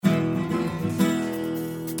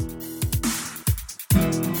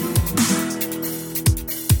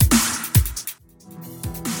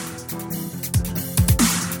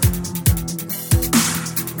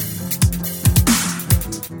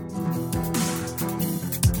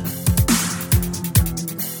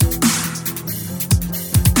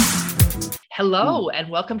Hello, and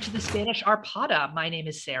welcome to the Spanish Arpada. My name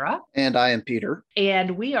is Sarah. And I am Peter.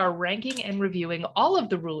 And we are ranking and reviewing all of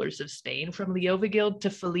the rulers of Spain from Leovigild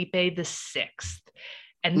to Felipe VI.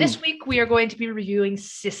 And this week we are going to be reviewing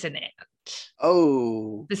Sisenand.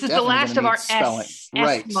 Oh, this is the last of our S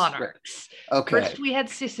monarchs. Right. Okay. First we had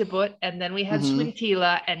Sisebut, and then we had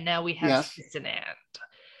Swintila, and now we have Sisenand.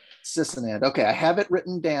 Sisenand. Okay, I have it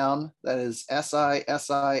written down. That is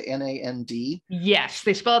Sisenand. Yes,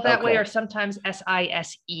 they spell it that way, or sometimes Sisenand.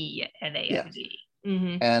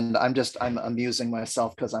 And I'm amusing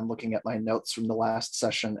myself because I'm looking at my notes from the last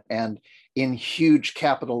session, and in huge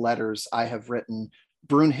capital letters, I have written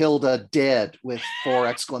Brunhilde dead with 4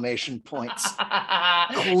 exclamation points.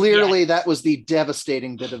 Clearly, that was the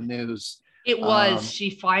devastating bit of news. It was.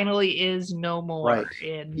 She finally is no more. Right.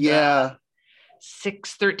 In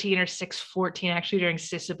 613 or 614, actually during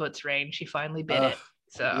Sisebut's reign, she finally bit it.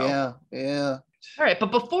 So yeah. All right, but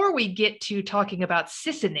before we get to talking about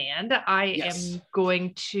Sisenand, I am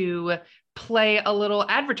going to play a little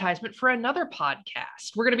advertisement for another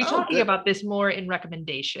podcast. We're going to be talking about this more in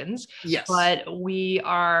recommendations. Yes. But we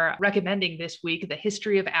are recommending this week the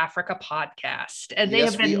History of Africa podcast. And they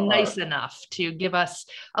have been nice enough to give us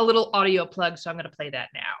a little audio plug, so I'm going to play that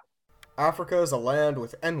now. Africa is a land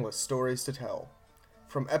with endless stories to tell.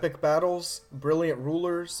 From epic battles, brilliant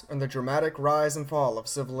rulers, and the dramatic rise and fall of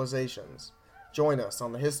civilizations. Join us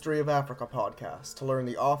on the History of Africa podcast to learn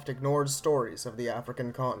the oft-ignored stories of the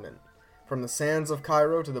African continent. From the sands of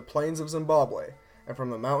Cairo to the plains of Zimbabwe, and from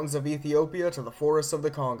the mountains of Ethiopia to the forests of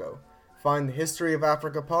the Congo. Find the History of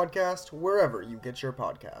Africa podcast wherever you get your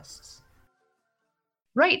podcasts.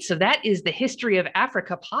 Right, so that is the History of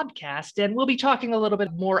Africa podcast, and we'll be talking a little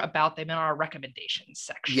bit more about them in our recommendations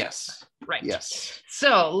section. Yes. Right. Yes.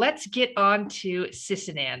 So let's get on to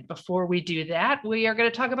Sisenand. Before we do that, we are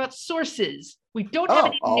going to talk about sources. We don't have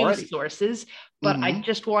any news sources, but I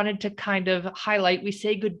just wanted to kind of highlight, we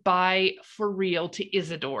say goodbye for real to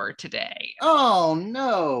Isidore today. Oh,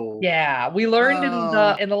 no. Yeah, we learned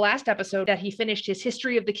in the last episode that he finished his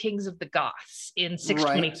History of the Kings of the Goths in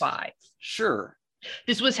 625. Right. Sure.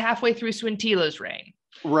 This was halfway through Swintila's reign.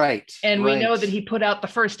 Right. And we know that he put out the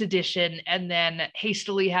first edition and then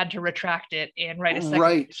hastily had to retract it and write a second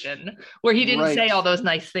edition where he didn't say all those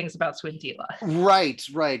nice things about Swintila. Right.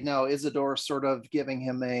 No, Isidore sort of giving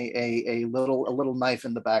him a little knife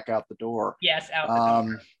in the back out the door. Yes, out the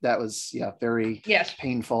door. That was very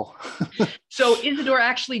painful. So Isidore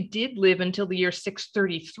actually did live until the year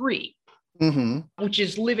 633. Which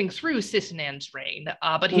is living through Sisenand's reign,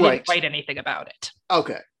 but he didn't write anything about it.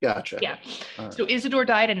 Okay, gotcha. Yeah. So Isidore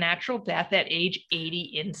died a natural death at age 80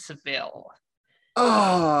 in Seville.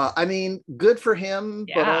 I mean, good for him,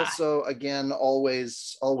 but also, again,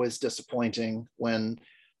 always disappointing when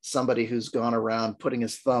somebody who's gone around putting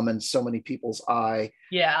his thumb in so many people's eye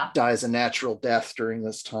dies a natural death during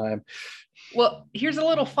this time. Well, here's a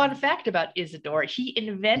little fun fact about Isidore. He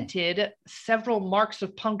invented several marks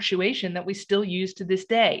of punctuation that we still use to this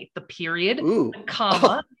day. The period, the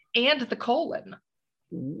comma, and the colon.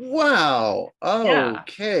 Wow.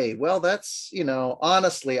 Okay. Well, that's,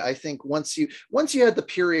 honestly, I think once you had the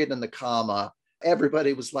period and the comma,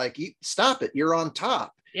 everybody was like, stop it, you're on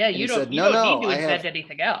top. Yeah, you don't need to invent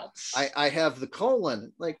anything else. I have the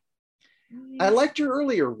colon. Like, I liked your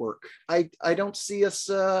earlier work. I don't see us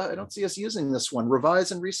using this one.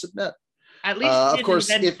 Revise and resubmit. At least of course,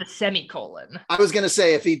 invent the semicolon. I was going to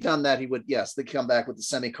say if he'd done that, he would. Yes, they'd come back with the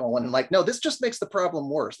semicolon and no, this just makes the problem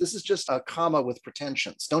worse. This is just a comma with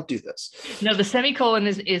pretensions. Don't do this. No, the semicolon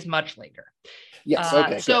is much later. Yes.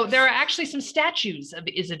 Okay. So there are actually some statues of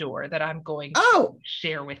Isidore that I'm going to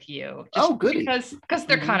share with you. Goody. Because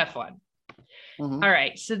they're kind of fun. All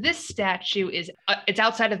right, so this statue is it's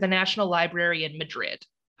outside of the National Library in Madrid.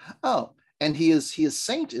 Oh, and he is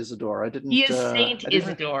Saint Isidore. He is Saint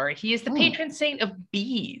Isidore. He is the patron saint of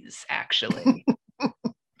bees, actually.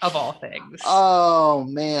 Of all things. Oh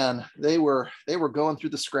man, they were going through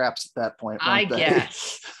the scraps at that point. I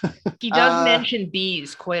guess he does mention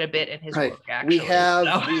bees quite a bit in his work. Actually,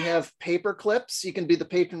 we have paper clips. You can be the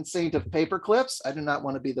patron saint of paper clips. I do not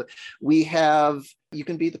want to be the. You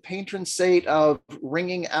can be the patron saint of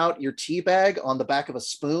wringing out your tea bag on the back of a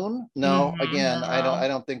spoon. No, again, I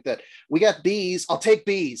don't think that. We got bees. I'll take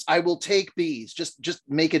bees. I will take bees. Just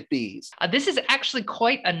make it bees. This is actually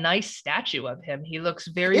quite a nice statue of him. He looks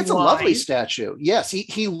very It's a lovely statue. Yes,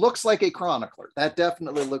 he looks like a chronicler. That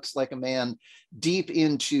definitely looks like a man deep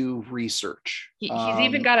into research. He's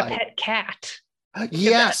even got a pet cat.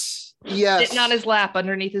 Yes. Sitting on his lap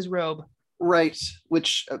underneath his robe. Right,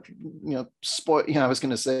 which I was going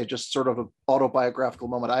to say, just sort of an autobiographical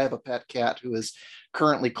moment. I have a pet cat who is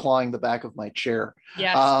currently clawing the back of my chair.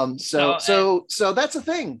 Yes. So that's a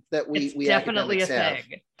thing that we definitely a have.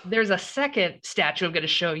 thing. There's a second statue I'm going to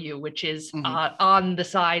show you, which is on the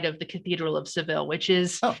side of the Cathedral of Seville, which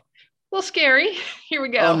is a little scary. Here we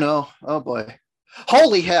go. Oh no! Oh boy!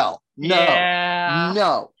 Holy hell! No! Yeah.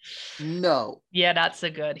 No! Yeah, not so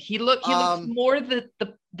good. He looks more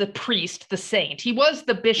the priest, the saint. He was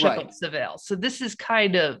the bishop of Seville, so this is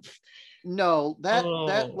kind of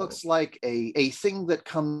that looks like a thing that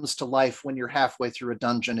comes to life when you're halfway through a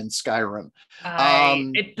dungeon in Skyrim.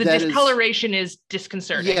 The discoloration is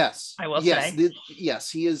disconcerting. Yes, I will say. Yes,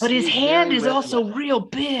 he is. But his hand is also real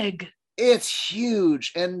big. It's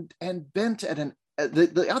huge and bent at an.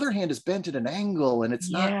 The other hand is bent at an angle, and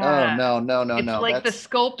it's not. Oh no! It's like the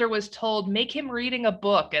sculptor was told, make him reading a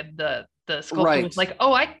book, and the sculptor was like,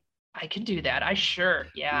 oh, I can do that.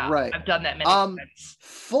 Right. I've done that many times.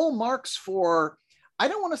 Full marks for, I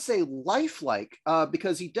don't want to say lifelike,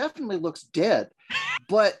 because he definitely looks dead,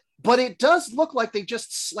 but it does look like they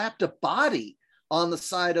just slapped a body on the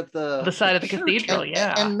side of the cathedral,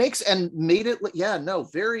 and made it.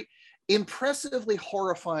 Very impressively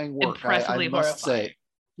horrifying work. I must say.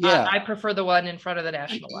 Yeah, I prefer the one in front of the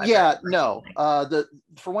National Library.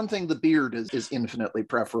 For one thing, the beard is infinitely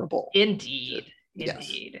preferable. Indeed.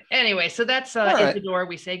 Anyway, so that's Isidore.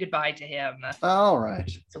 We say goodbye to him. All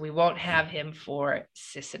right. So we won't have him for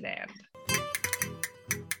Sisenand.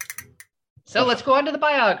 So let's go on to the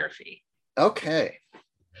biography. Okay.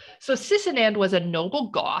 So Sisenand was a noble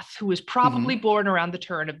Goth who was probably born around the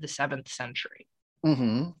turn of the 7th century.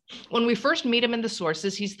 When we first meet him in the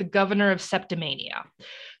sources, he's the governor of Septimania.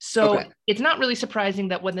 So it's not really surprising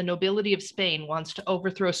that when the nobility of Spain wants to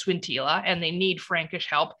overthrow Swintila and they need Frankish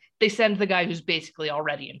help, they send the guy who's basically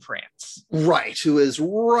already in France. Right, who is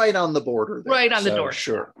right on the border there. Right on the doorstep.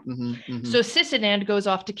 Sure. So Sisenand goes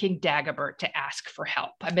off to King Dagobert to ask for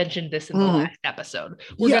help. I mentioned this in the last episode.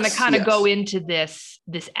 We're going to kind of go into this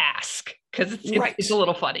ask because it's a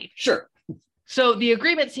little funny. Sure. So the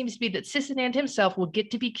agreement seems to be that Sisenand himself will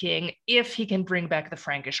get to be king if he can bring back the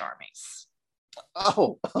Frankish armies.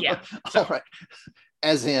 Oh, yeah. All right.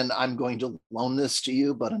 As in, I'm going to loan this to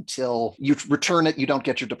you, but until you return it, you don't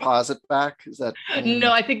get your deposit back? Is that?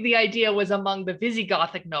 No, I think the idea was among the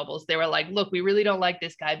Visigothic nobles. They were like, look, we really don't like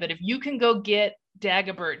this guy, but if you can go get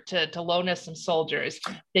Dagobert to loan us some soldiers,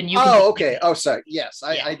 then you can. Oh, okay. Oh, sorry. Yes,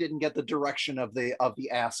 I didn't get the direction of the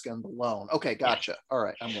ask and the loan. Okay, gotcha. Yeah. All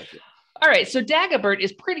right, I'm with you. All right, so Dagobert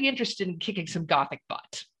is pretty interested in kicking some Gothic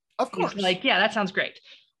butt. Of course. He's like, yeah, that sounds great.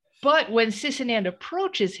 But when Sisenand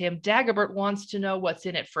approaches him, Dagobert wants to know what's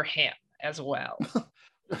in it for him as well.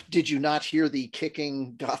 Did you not hear the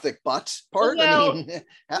kicking Gothic butt part? Well,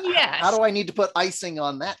 how do I need to put icing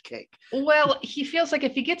on that cake? Well, he feels like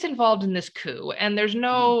if he gets involved in this coup and there's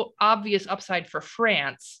no obvious upside for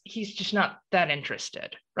France, he's just not that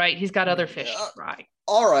interested, right? He's got other fish to fry.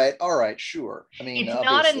 All right, sure. I mean, it's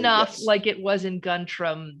not enough like it was in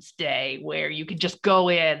Guntram's day where you could just go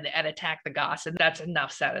in and attack the Goths, and that's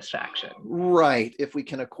enough satisfaction. Right. If we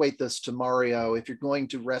can equate this to Mario, if you're going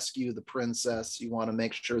to rescue the princess, you want to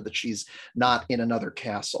make sure that she's not in another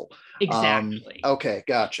castle. Exactly. Okay,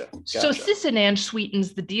 gotcha. So Sisenand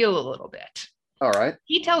sweetens the deal a little bit. All right.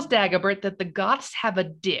 He tells Dagobert that the Goths have a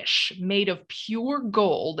dish made of pure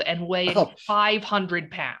gold and weighing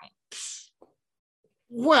 500 pounds.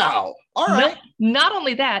 Wow. All right. Not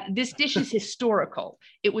only that, this dish is historical.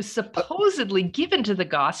 It was supposedly given to the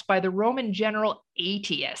Goths by the Roman general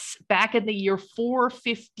Aetius back in the year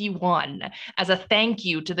 451 as a thank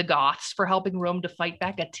you to the Goths for helping Rome to fight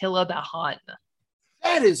back Attila the Hun.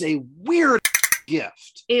 That is a weird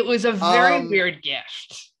gift. It was a very weird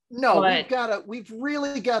gift. No, we've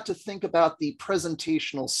really got to think about the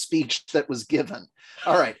presentational speech that was given.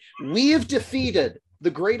 All right. We've defeated the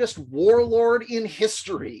greatest warlord in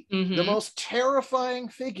history, the most terrifying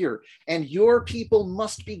figure, and your people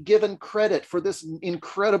must be given credit for this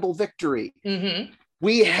incredible victory.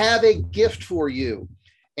 We have a gift for you.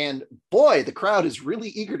 And boy, the crowd is really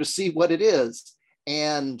eager to see what it is.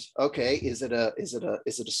 And okay, is it a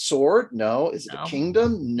sword? No. Is it a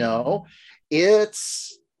kingdom? No.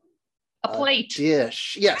 It's a plate.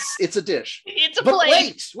 Dish. Yes, it's a dish. It's a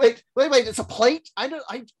plate. Wait. It's a plate.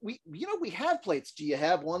 We have plates. Do you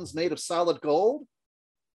have ones made of solid gold?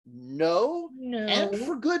 No. And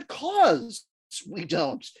for good cause, we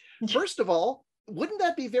don't. First of all, Wouldn't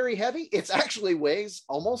that be very heavy? It actually weighs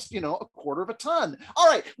almost, a quarter of a ton. All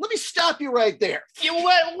right, let me stop you right there.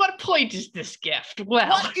 What point is this gift? Well,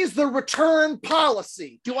 what is the return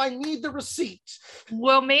policy? Do I need the receipt?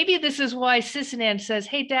 Well, maybe this is why Sisenand says,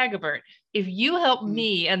 hey, Dagobert, if you help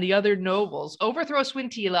me and the other nobles overthrow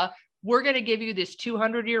Swintila, we're going to give you this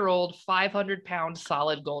 200-year-old, 500-pound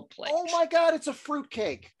solid gold plate. Oh my God, it's a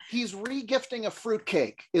fruitcake. He's re-gifting a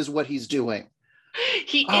fruitcake is what he's doing.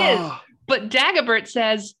 He is. But Dagobert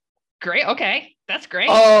says, great, okay, that's great.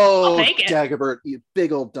 Oh, I'll take it. Dagobert, you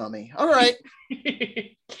big old dummy. All right.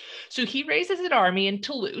 So he raises an army in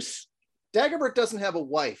Toulouse. Dagobert doesn't have a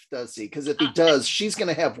wife, does he? Because if he does, she's going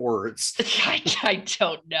to have words. I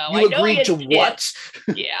don't know. You agreed to what?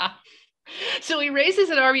 Yeah. So he raises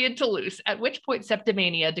an army in Toulouse, at which point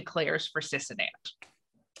Septimania declares for Sisenand.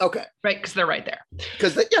 Okay. Right, because they're right there.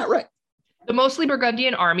 Yeah, right. The mostly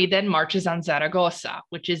Burgundian army then marches on Zaragoza,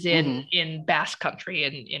 which is in Basque country,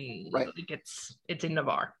 in right. it's in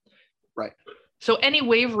Navarre. Right. So any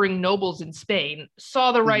wavering nobles in Spain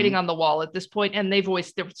saw the writing on the wall at this point, and they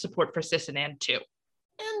voiced their support for Sisenand too.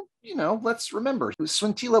 And let's remember,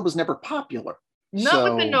 Swintila was never popular. Not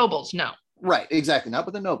with the nobles, no. Right, exactly, not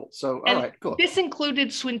with the nobles. So, all right, cool. This included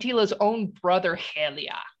Swintila's own brother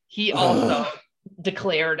Helia. He also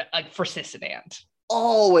declared for Sisenand.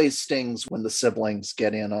 Always stings when the siblings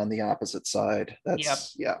get in on the opposite side.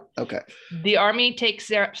 Okay. The army takes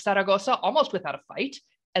Zaragoza almost without a fight,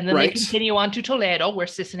 and then they continue on to Toledo, where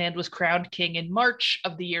Sisenand was crowned king in March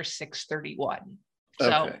of the year 631.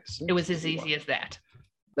 So it was as easy as that.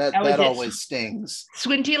 That always stings.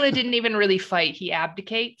 Swintila didn't even really fight. He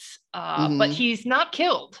abdicates, but he's not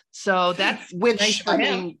killed. So that's nice for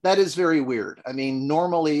him. That is very weird. I mean,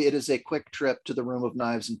 normally it is a quick trip to the room of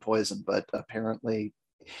knives and poison, but apparently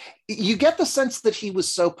you get the sense that he was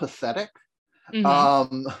so pathetic. Well,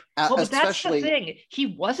 that's the thing. He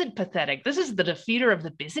wasn't pathetic. This is the defeater of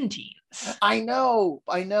the Byzantines. I know,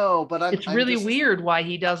 but it's really weird why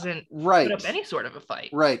he doesn't put up any sort of a fight.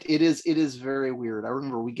 Right. It is very weird. I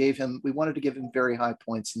remember we wanted to give him very high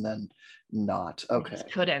points and then not. Okay.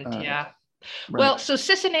 Couldn't, yeah. Right. Well, so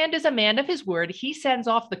Sisenand is a man of his word. He sends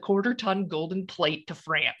off the quarter-ton golden plate to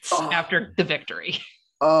France after the victory.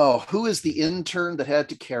 Oh, who is the intern that had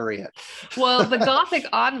to carry it? Well, the Gothic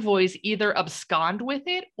envoys either abscond with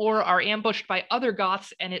it or are ambushed by other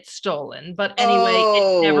Goths and it's stolen. But anyway,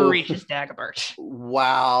 it never reaches Dagobert.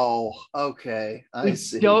 Wow. Okay. I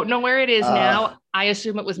see. Don't know where it is now. I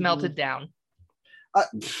assume it was melted down.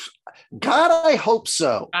 God, I hope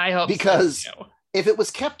so. I hope because so. If it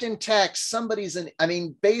was kept intact,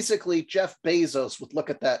 basically Jeff Bezos would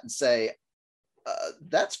look at that and say,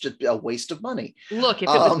 that's just a waste of money. Look, if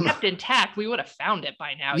it was kept intact, we would have found it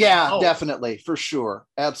by now. Yeah, definitely, for sure.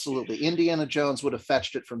 Absolutely. Indiana Jones would have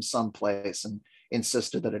fetched it from someplace and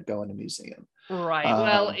insisted that it go in a museum. Right.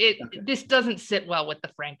 Well, this doesn't sit well with the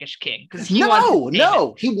Frankish king because he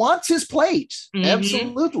wants his plate.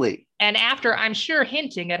 Absolutely. And after, I'm sure,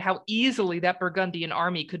 hinting at how easily that Burgundian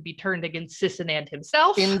army could be turned against Sisenand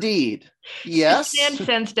himself. Indeed. Yes. Sisenand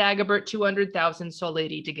sends Dagobert 200,000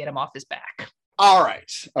 solidi to get him off his back. All right.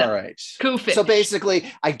 Coup finished. So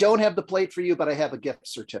basically, I don't have the plate for you, but I have a gift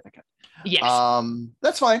certificate. Yes.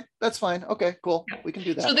 That's fine. Okay, cool. We can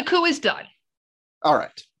do that. So the coup is done. All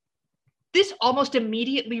right. This almost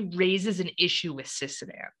immediately raises an issue with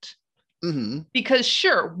Sisenand. Because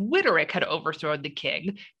sure, Witteric had overthrown the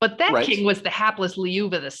king, but that king was the hapless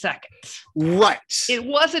Liuva II. Right. It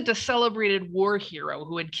wasn't a celebrated war hero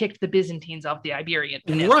who had kicked the Byzantines off the Iberian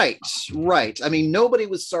Peninsula. Right. I mean, nobody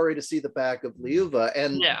was sorry to see the back of Liuva.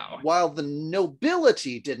 And while the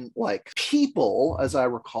nobility didn't like, people, as I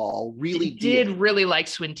recall, really did really like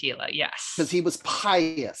Swintila, yes. Because he was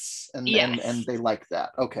pious and they liked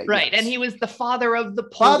that. Okay. Right. Yes. And he was the father of the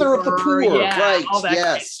poor. Father of the poor. Right. All that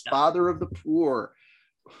yes. Father of the poor.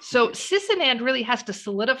 So Sisenand really has to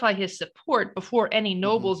solidify his support before any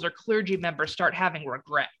nobles or clergy members start having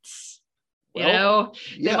regrets. They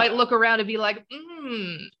might look around and be like,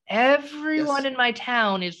 everyone in my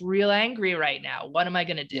town is real angry right now. What am I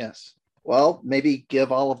going to do? Yes. Well, maybe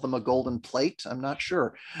give all of them a golden plate. I'm not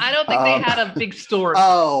sure. I don't think they had a big store.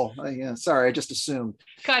 Oh, yeah. Sorry. I just assumed.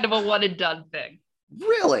 Kind of a one and done thing.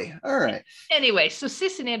 Really? All right. Anyway, so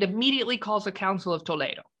Sisenand immediately calls a council of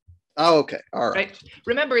Toledo. Oh, okay. All right.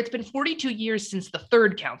 Remember, it's been 42 years since the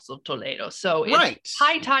Third Council of Toledo, so it's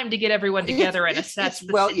high time to get everyone together and assess the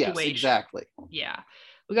situation. Yes, exactly. Yeah,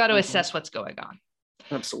 we got to assess what's going on.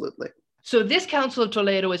 Absolutely. So this Council of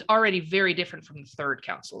Toledo is already very different from the Third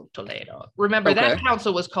Council of Toledo. Remember, that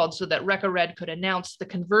council was called so that Recared could announce the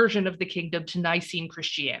conversion of the kingdom to Nicene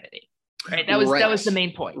Christianity. Right. That was the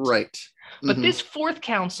main point. Right. But this fourth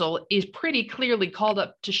council is pretty clearly called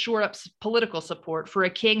up to shore up political support for a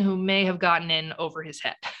king who may have gotten in over his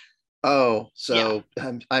head. Oh, so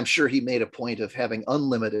yeah. I'm sure he made a point of having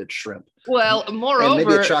unlimited shrimp. Well, moreover, and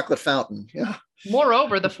maybe a chocolate fountain. Yeah.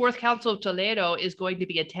 Moreover, the Fourth Council of Toledo is going to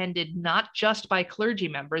be attended not just by clergy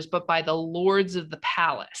members, but by the lords of the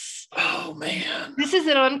palace. Oh, man. This is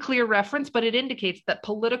an unclear reference, but it indicates that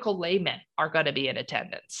political laymen are going to be in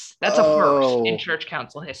attendance. That's a first in church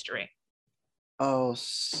council history. Oh,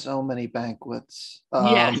 so many banquets.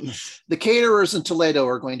 Yes. The caterers in Toledo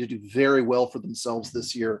are going to do very well for themselves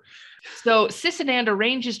this year. So Sisenand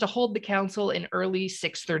arranges to hold the council in early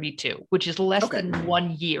 632, which is less than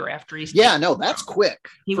 1 year after he's... Yeah, no, that's quick.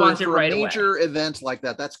 He wants it right away. For a major event like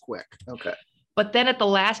that, that's quick. Okay. But then at the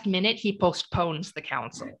last minute, he postpones the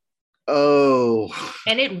council. Oh.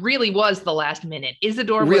 And it really was the last minute.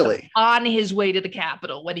 Isidore was on his way to the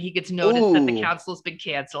capital when he gets notice that the council has been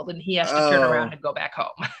canceled and he has to turn around and go back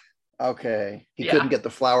home. Okay. He couldn't get the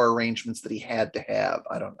flower arrangements that he had to have.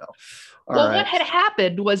 I don't know. What had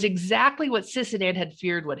happened was exactly what Sisenand had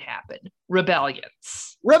feared would happen.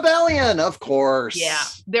 Rebellions. Rebellion, of course. Yeah.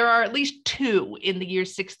 There are at least 2 in the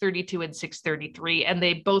years 632 and 633, and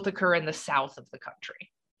they both occur in the south of the country.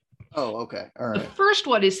 Oh, okay. All right. The first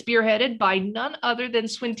one is spearheaded by none other than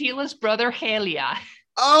Swintila's brother, Helia.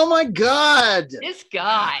 Oh, my God. This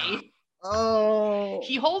guy. Oh.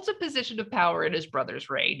 He holds a position of power in his brother's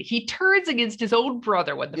reign. He turns against his own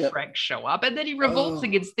brother when the Franks show up, and then he revolts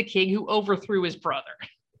against the king who overthrew his brother.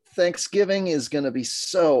 Thanksgiving is going to be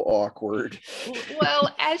so awkward.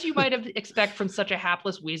 Well, as you might have expect from such a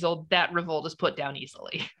hapless weasel, that revolt is put down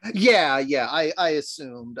easily. Yeah, I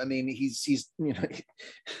assumed. I mean, he's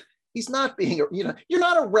he's not being, you're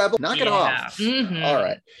not a rebel. Knock it off. Mm-hmm. All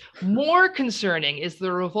right. More concerning is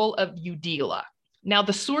the revolt of Udila. Now,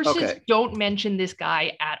 the sources don't mention this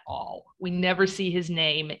guy at all. We never see his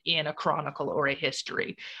name in a chronicle or a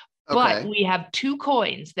history. But we have 2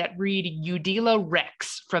 coins that read Udila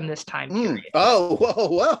Rex from this time period. Oh,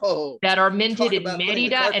 whoa. That are minted in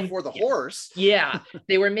Merida and... before the horse. Yeah,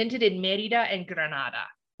 they were minted in Merida and Granada.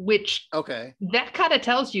 Which that kind of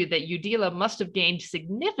tells you that Udila must have gained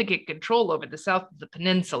significant control over the south of the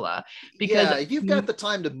peninsula. Because if you've got the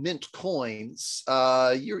time to mint coins,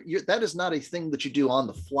 that is not a thing that you do on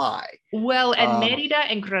the fly. Well, and Merida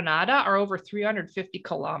and Granada are over 350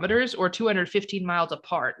 kilometers or 215 miles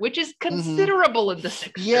apart, which is considerable in the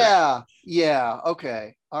 6th century. Yeah.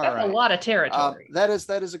 Okay. That's a lot of territory. That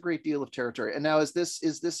is a great deal of territory. And now is this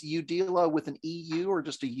Udila with an EU or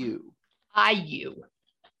just a U? IU.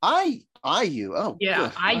 IU. Oh, yeah.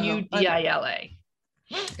 Good. IUDILA.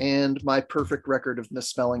 And my perfect record of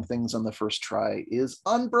misspelling things on the first try is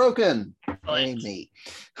unbroken. Hey, me.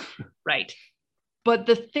 Right. But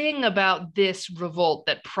the thing about this revolt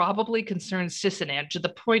that probably concerns Sisenand to the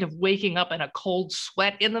point of waking up in a cold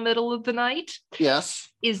sweat in the middle of the night,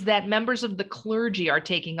 is that members of the clergy are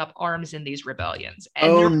taking up arms in these rebellions.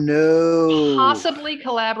 And they're possibly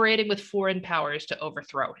collaborating with foreign powers to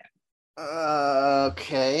overthrow him.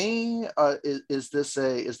 Is this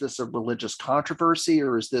a religious controversy,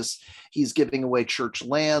 or is this he's giving away church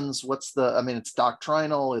lands? It's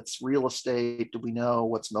doctrinal, it's real estate. Do we know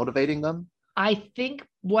what's motivating them? I think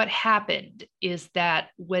what happened is that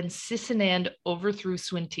when Sisenand overthrew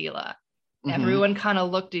Swintila, everyone kind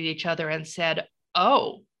of looked at each other and said,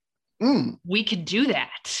 we could do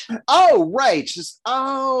that. Oh, right. This is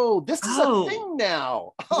a thing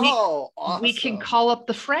now. Awesome. We can call up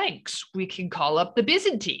the Franks. We can call up the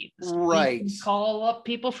Byzantines. Right. We can call up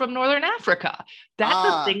people from Northern Africa. That's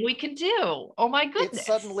a thing we can do. Oh my goodness.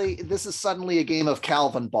 This is suddenly a game of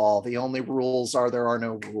Calvin ball. The only rules are there are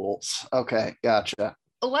no rules. Okay, gotcha.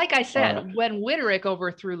 Like I said, when Witteric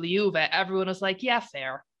overthrew Liuva, everyone was like, yeah,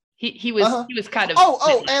 fair. He was kind of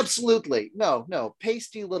absolutely no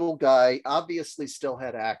pasty little guy, obviously still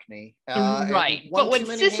had acne, right, but when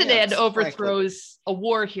Sisenand overthrows a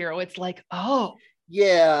war hero, it's like, it's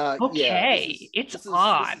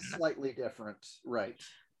on. This is slightly different, right?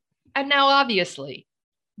 And now obviously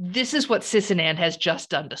this is what Sisenand has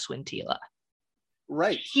just done to Swintila,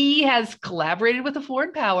 right? He has collaborated with a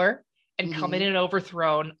foreign power and come in and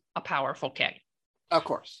overthrown a powerful king, of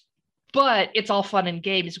course. But it's all fun and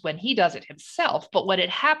games when he does it himself. But when it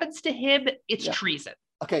happens to him, it's treason.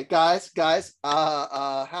 Okay, guys,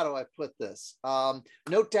 how do I put this?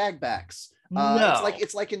 No tag backs. No.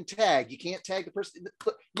 It's like in tag. You can't tag the person.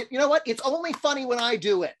 You know what? It's only funny when I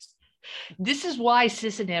do it. This is why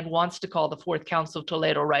Sisenand wants to call the Fourth Council of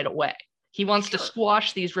Toledo right away. He wants to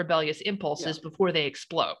squash these rebellious impulses before they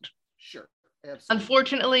explode. Sure. Absolutely.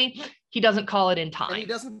 Unfortunately, he doesn't call it in time. And he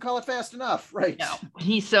doesn't call it fast enough, right? No.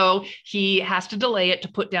 He has to delay it to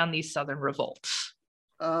put down these southern revolts.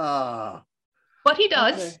 But he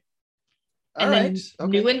does. Okay. And then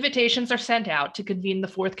new invitations are sent out to convene the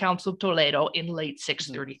Fourth Council of Toledo in late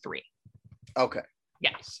 633. Okay.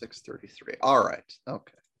 Yeah. 633. All right.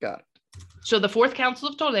 Okay. Got it. So the Fourth Council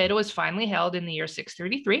of Toledo is finally held in the year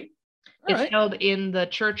 633. It's held in the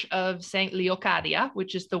Church of St. Leocadia,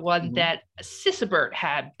 which is the one that Sisenand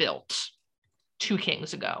had built 2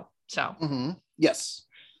 kings ago. So yes.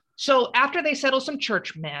 So after they settle some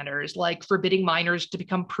church matters, like forbidding minors to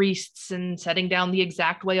become priests and setting down the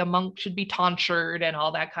exact way a monk should be tonsured and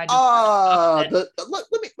all that kind of stuff.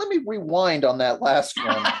 Let me rewind on that last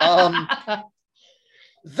one.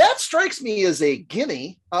 That strikes me as a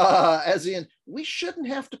gimme, as in we shouldn't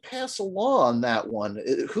have to pass a law on that one.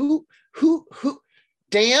 Who?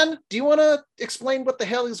 Dan, do you want to explain what the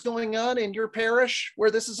hell is going on in your parish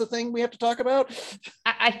where this is a thing we have to talk about?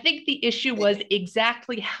 I think the issue was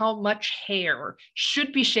exactly how much hair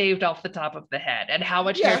should be shaved off the top of the head and how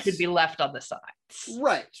much hair should be left on the sides.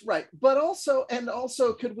 Right. But also,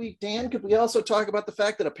 could we also talk about the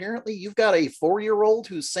fact that apparently you've got a 4-year-old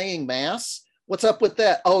who's saying mass? What's up with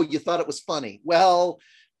that? Oh, you thought it was funny. Well,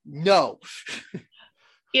 no.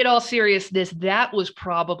 In all seriousness, that was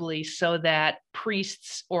probably so that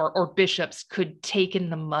priests or bishops could take in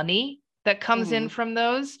the money that comes in from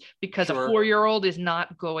those, because a 4-year-old is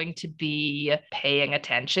not going to be paying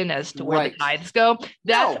attention as to where the tithes go.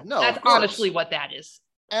 That's honestly what that is.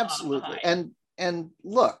 Absolutely. And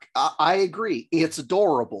look, I agree. It's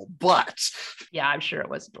adorable, but yeah, I'm sure it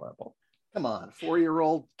was adorable. Come on,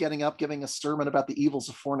 4-year-old getting up, giving a sermon about the evils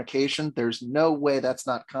of fornication. There's no way that's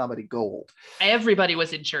not comedy gold. Everybody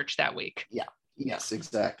was in church that week. Yeah. Yes,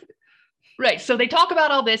 exactly. Right. So they talk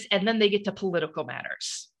about all this and then they get to political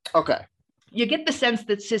matters. Okay. You get the sense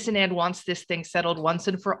that Sisenand wants this thing settled once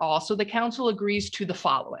and for all. So the council agrees to the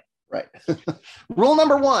following. Right. Rule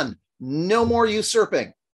number 1, no more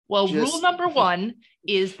usurping. Well, rule number 1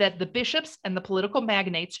 is that the bishops and the political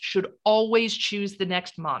magnates should always choose the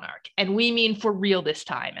next monarch. And we mean for real this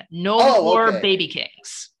time. No more baby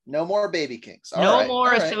kings. No more baby kings. No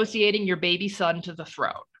more associating your baby son to the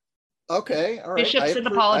throne. Okay. All right. Bishops and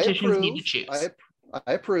the politicians need to choose.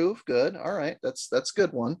 I approve. Good. All right. That's a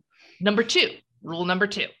good one. Rule number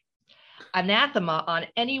 2. Anathema on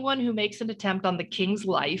anyone who makes an attempt on the king's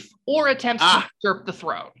life or attempts to usurp the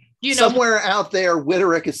throne. Somewhere out there,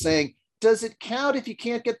 Witterick is saying, does it count if you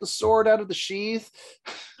can't get the sword out of the sheath?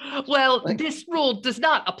 Well, this rule does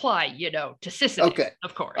not apply, to Sisenand,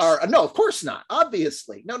 of course. No, of course not.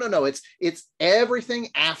 Obviously. No. It's everything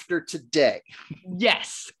after today.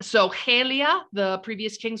 Yes. So Helia, the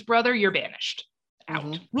previous king's brother, you're banished.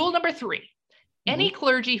 Out. Rule number 3. Any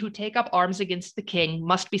clergy who take up arms against the king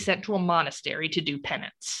must be sent to a monastery to do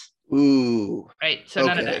penance. Ooh. Right. So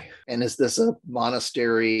none of that. And is this a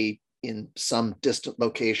monastery in some distant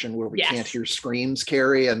location where we can't hear screams,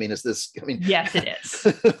 Carrie? Yes, it is.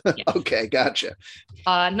 Yes. Okay, gotcha.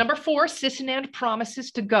 Number 4, Sisenand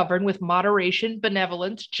promises to govern with moderation,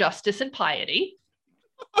 benevolence, justice, and piety.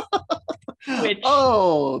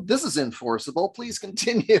 This is enforceable. Please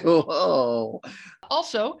continue.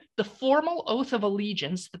 Also, the formal oath of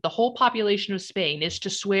allegiance that the whole population of Spain is to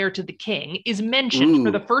swear to the king is mentioned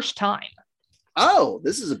for the first time. Oh,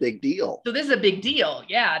 this is a big deal. So this is a big deal.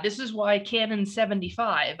 Yeah, this is why Canon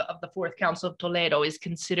 75 of the Fourth Council of Toledo is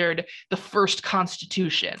considered the first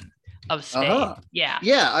constitution of Spain. Yeah.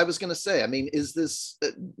 I was going to say, is this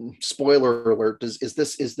spoiler alert? Is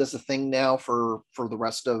this a thing now for the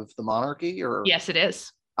rest of the monarchy? Or yes, it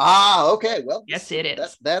is. Okay. Well, yes, it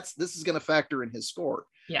is. This is going to factor in his score.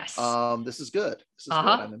 Yes. This is good. This is good.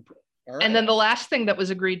 I'm impressed. Right. And then the last thing that was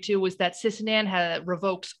agreed to was that Sisenand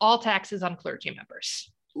revokes all taxes on clergy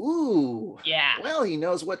members. Ooh. Yeah. Well, he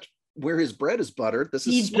knows where his bread is buttered.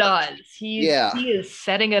 He does. He is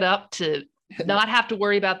setting it up to not have to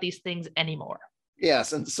worry about these things anymore.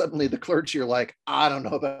 Yes, and suddenly the clergy are like, I don't know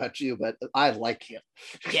about you, but I like him.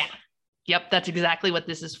 Yeah. Yep, that's exactly what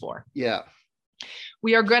this is for. Yeah.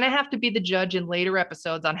 We are going to have to be the judge in later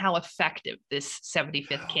episodes on how effective this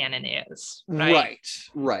 75th canon is. Right.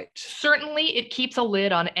 Certainly, it keeps a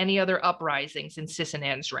lid on any other uprisings in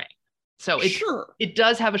Sisenand's reign. So it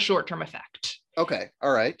does have a short-term effect. Okay.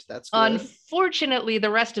 All right. That's good. Unfortunately, the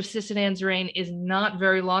rest of Sisenand's reign is not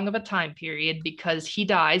very long of a time period because he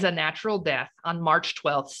dies a natural death on March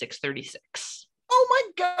 12th, 636. Oh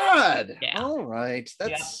my God. Yeah. All right.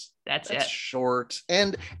 That's it. Short.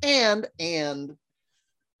 And I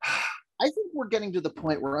think we're getting to the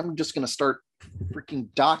point where I'm just going to start freaking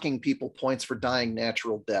docking people points for dying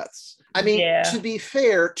natural deaths. I mean, to be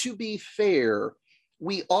fair,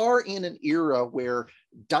 we are in an era where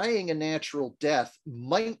dying a natural death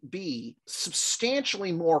might be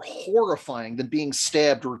substantially more horrifying than being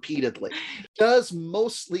stabbed repeatedly. It does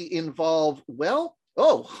mostly involve, well,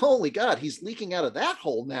 oh, holy God, he's leaking out of that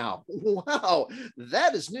hole now. Wow,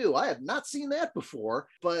 that is new. I have not seen that before.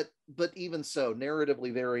 But even so,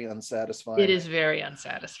 narratively very unsatisfying. It is very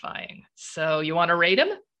unsatisfying. So you want to rate him?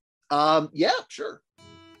 Yeah, sure.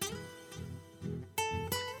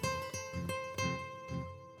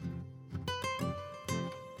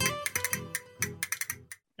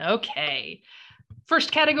 Okay.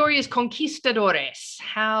 First category is conquistadores.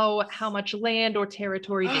 How much land or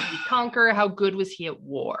territory did he conquer? How good was he at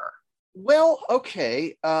war? Well,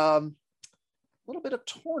 okay. A little bit of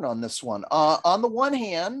torn on this one. On the one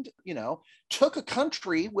hand, took a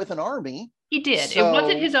country with an army. He did. So it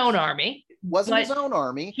wasn't his own army.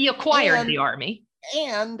 He acquired the army.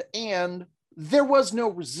 And there was no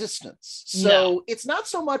resistance. So It's not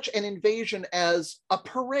so much an invasion as a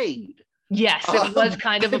parade. Yes, it was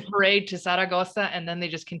kind of a parade to Zaragoza, and then they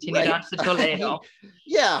just continued on to Toledo.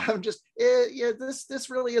 I'm just, this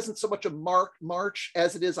really isn't so much a march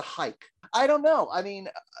as it is a hike. I don't know. I mean,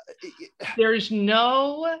 there's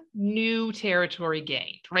no new territory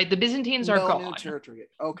gained, right? The Byzantines are gone. New territory.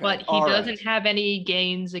 Okay, but he doesn't have any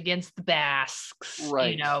gains against the Basques.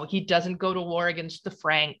 Right. He doesn't go to war against the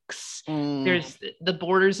Franks. There's the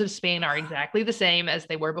borders of Spain are exactly the same as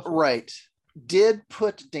they were before. Right. Did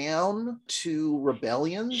put down 2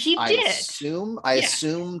 rebellions. He did. I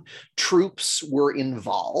assume troops were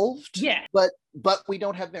involved. Yeah. But we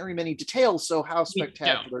don't have very many details, so how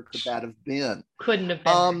spectacular could that have been? Couldn't have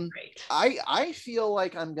been great. I feel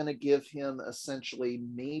like I'm going to give him essentially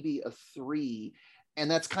maybe a 3,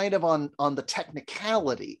 and that's kind of on the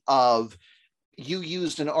technicality of you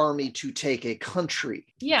used an army to take a country.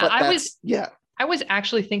 Yeah, I was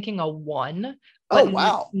actually thinking a 1. But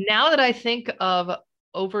wow. Now that I think of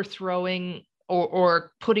overthrowing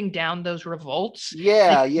or putting down those revolts,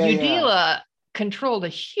 Udila controlled a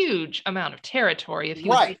huge amount of territory. If he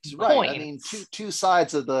was right. I mean, two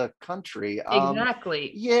sides of the country.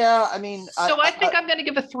 Exactly. Yeah, I mean. So I think I'm going to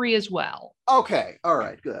give a 3 as well. Okay. All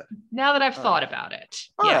right. Good. Now that I've thought about it.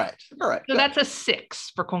 All right. So good. That's a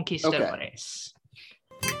 6 for Conquistadores.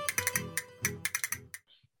 Okay.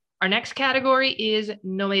 Our next category is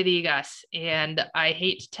No Me Digas. And I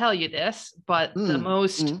hate to tell you this, but the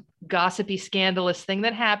most gossipy, scandalous thing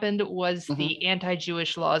that happened was the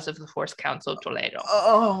anti-Jewish laws of the Fourth Council of Toledo.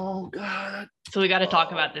 Oh, God. So we got to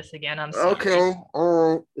talk about this again. I'm sorry. Okay.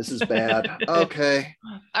 Oh, this is bad. Okay.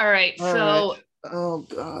 All right. Oh,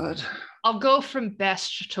 God. I'll go from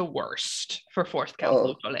best to worst for Fourth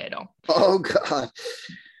Council of Toledo. Oh, God.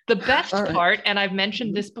 The best part, and I've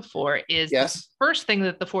mentioned this before, is the first thing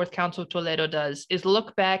that the Fourth Council of Toledo does is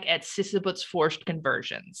look back at Sisebut's forced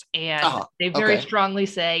conversions. And they very strongly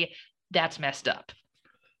say, that's messed up.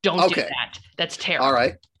 Don't do that. That's terrible. All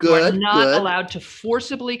right. Good. You're not allowed to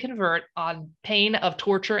forcibly convert on pain of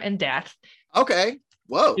torture and death. Okay.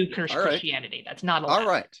 Whoa. To Christianity. That's not allowed. All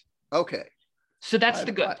right. Okay. So that's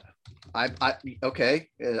the good. I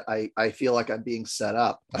feel like I'm being set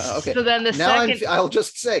up. Okay. So then I'll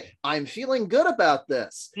just say I'm feeling good about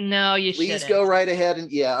this. No, you shouldn't. Please go right ahead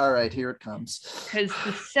and all right, here it comes. Because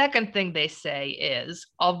the second thing they say is,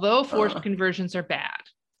 although forced conversions are bad,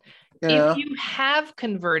 if you have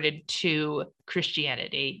converted to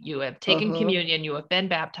Christianity, you have taken communion, you have been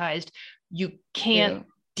baptized, you can't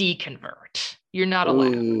deconvert. You're not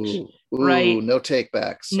allowed. Right? No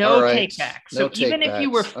takebacks. No takebacks. So even if you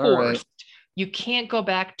were forced, you can't go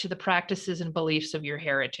back to the practices and beliefs of your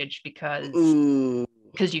heritage because you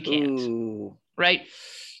can't. Right?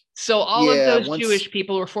 So all of those Jewish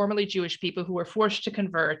people or formerly Jewish people who were forced to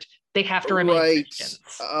convert, they have to remain Christians.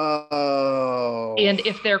 And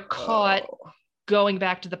if they're caught going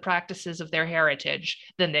back to the practices of their heritage,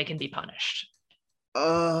 then they can be punished.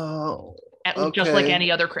 Just like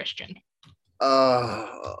any other Christian.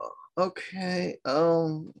 Okay.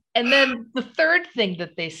 And then the third thing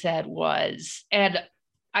that they said was, and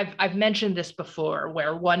I've mentioned this before,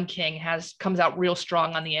 where one king comes out real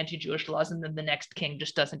strong on the anti-Jewish laws, and then the next king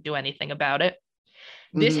just doesn't do anything about it.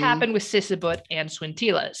 This happened with Sisebut and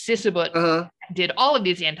Swintila. Sisebut did all of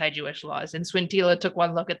these anti-Jewish laws, and Swintila took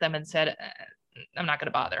one look at them and said, "I'm not going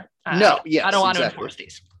to bother. I don't want to enforce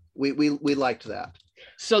these." We liked that.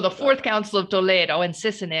 So the Fourth Council of Toledo and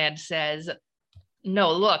Sisenand says,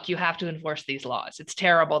 no, look, you have to enforce these laws. It's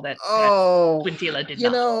terrible that Quintila did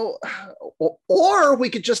not. Or we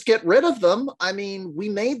could just get rid of them. I mean, we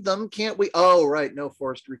made them, can't we? Oh, right. No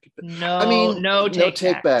forced recompense. No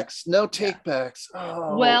takebacks. No takebacks.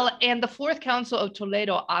 Well, and the Fourth Council of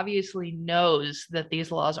Toledo obviously knows that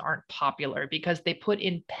these laws aren't popular because they put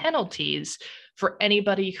in penalties for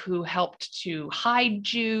anybody who helped to hide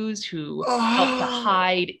Jews, who helped to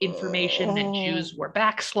hide information that Jews were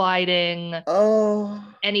backsliding,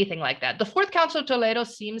 anything like that. The Fourth Council of Toledo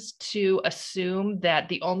seems to assume that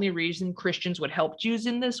the only reason Christians would help Jews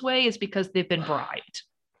in this way is because they've been bribed.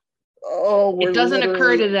 It doesn't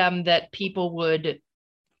occur to them that people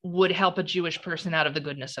would help a Jewish person out of the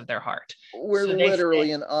goodness of their heart. We're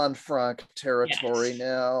literally in en franc territory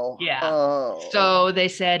now. Yeah. So they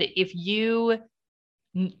said, if you,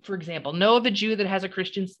 for example, know of a Jew that has a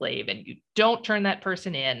Christian slave and you don't turn that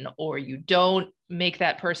person in, or you don't make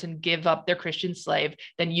that person give up their Christian slave,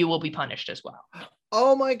 then you will be punished as well.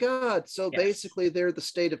 Oh my God. So basically they're the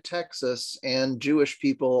state of Texas and Jewish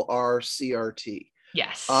people are CRT.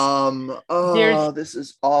 Yes. This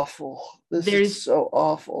is awful. This is so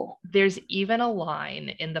awful. There's even a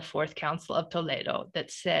line in the Fourth Council of Toledo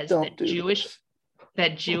that says that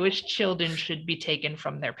Jewish children should be taken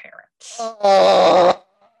from their parents.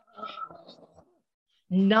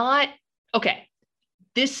 Not okay.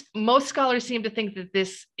 Most scholars seem to think that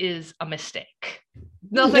this is a mistake.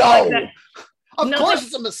 Nothing like that. Of course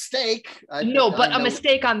it's a mistake. A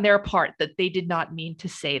mistake on their part, that they did not mean to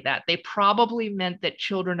say that. They probably meant that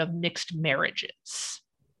children of mixed marriages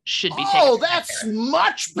should be taken. Oh, that's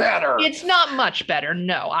much better. It's not much better.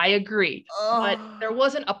 No, I agree. But there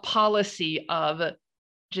wasn't a policy of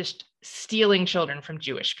just stealing children from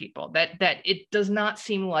Jewish people. That it does not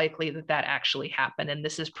seem likely that actually happened. And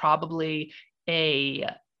this is probably a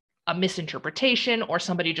misinterpretation, or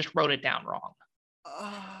somebody just wrote it down wrong.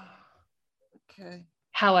 Okay.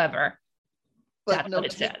 However, but that's no what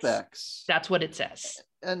it takebacks. Says. That's what it says.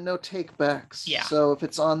 And no takebacks. Yeah. So if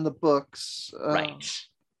it's on the books, right.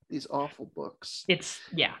 These awful books.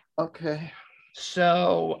 Okay.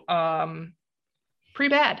 So, pretty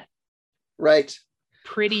bad. Right.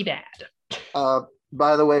 Pretty bad.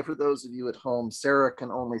 By the way, for those of you at home, Sarah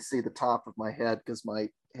can only see the top of my head because my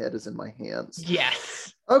head is in my hands.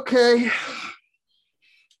 Yes. Okay.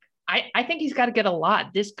 I think he's got to get a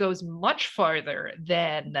lot. This goes much farther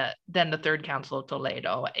than the Third Council of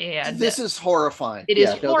Toledo, and this is horrifying. It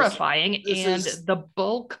is horrifying, the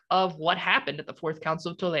bulk of what happened at the Fourth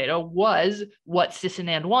Council of Toledo was what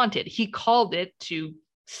Sisenand wanted. He called it to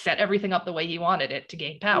set everything up the way he wanted it to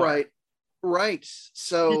gain power. Right.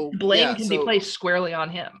 So blame can be placed squarely on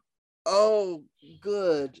him. Oh,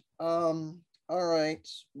 good. All right.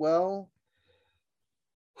 Well.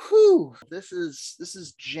 Whew, this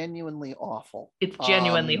is genuinely awful. It's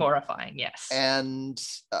genuinely horrifying, yes. And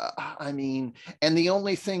and the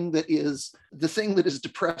only thing that is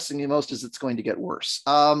depressing me most is it's going to get worse.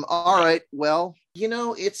 All right, well,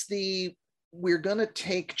 it's we're gonna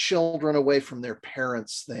take children away from their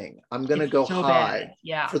parents thing. I'm gonna go high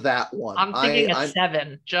for that one. I'm thinking a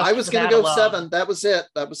 7. I was gonna go 7. That was it.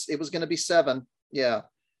 It was gonna be 7. Yeah.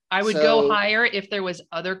 I would go higher if there was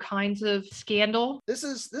other kinds of scandal. This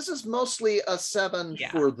is mostly a 7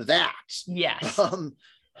 for that. Yes.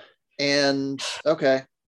 And okay.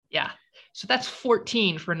 Yeah. So that's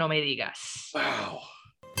 14 for No Me Digas. Wow.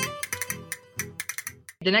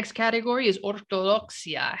 The next category is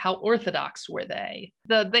orthodoxia. How orthodox were they?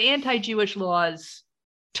 The anti-Jewish laws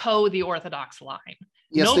toe the orthodox line.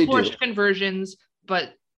 Yes, no they forced do. Conversions,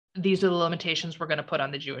 but these are the limitations we're going to put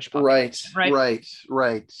on the Jewish population.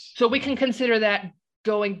 Right. So we can consider that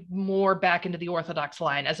going more back into the Orthodox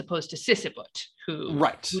line as opposed to Sisebut, who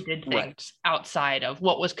did things outside of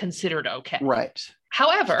what was considered okay. Right.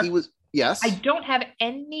 However, yes. I don't have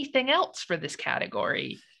anything else for this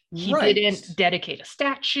category. He didn't dedicate a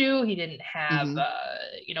statue. He didn't have,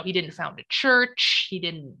 he didn't found a church. He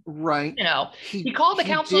didn't, he called the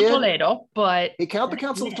Council of Toledo, but he called the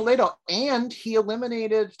Council of Toledo, and he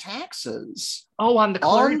eliminated taxes. Oh, on the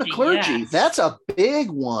clergy. Yes. That's a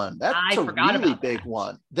big one. That's a really big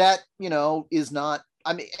one. That, is not,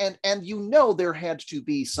 I mean, and there had to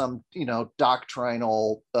be some,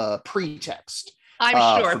 doctrinal pretext.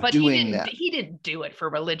 I'm sure, but he didn't do it for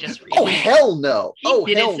religious reasons. Oh, hell no.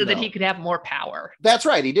 He did it so that he could have more power. That's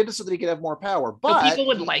right. He did it so that he could have more power. But so people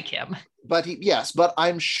would like him. But but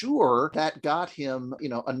I'm sure that got him,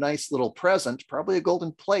 a nice little present, probably a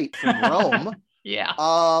golden plate from Rome. Yeah.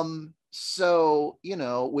 So,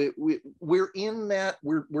 we're in that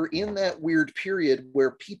weird period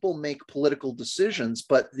where people make political decisions,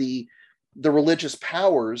 but the the religious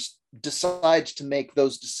powers decide to make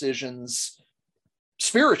those decisions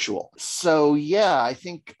spiritual. So yeah, I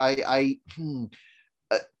think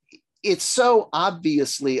it's so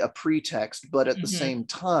obviously a pretext, but at the same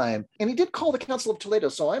time, and he did call the Council of Toledo.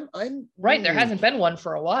 So I'm right. There hasn't been one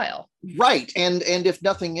for a while. Right. And if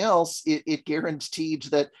nothing else, it guaranteed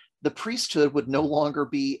that the priesthood would no longer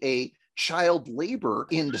be a child labor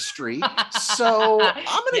industry. So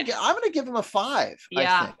I'm gonna give him a 5.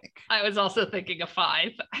 Yeah, I think. I was also thinking a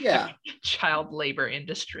 5. Yeah. Child labor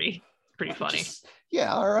industry. Pretty funny.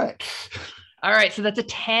 Yeah. All right. All right. So that's a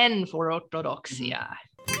 10 for ortodoxia.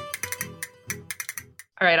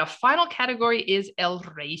 All right, our final category is El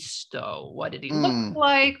Resto. What did he look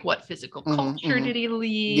like? What physical culture did he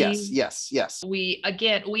lead? Yes. We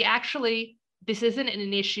actually, this isn't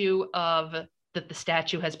an issue of that the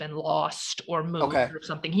statue has been lost or moved or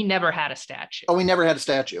something. He never had a statue. Oh, he never had a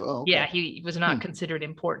statue. Oh, okay. Yeah, he was not considered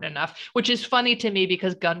important enough, which is funny to me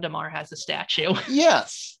because Gundamar has a statue.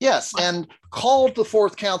 Yes, and called the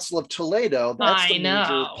Fourth Council of Toledo. That's the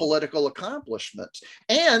major political accomplishment.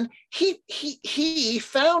 And he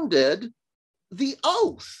founded the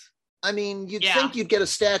oath. I mean, you'd think you'd get a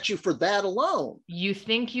statue for that alone. You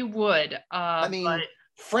think you would. But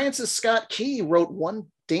Francis Scott Key wrote one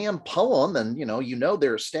damn poem, and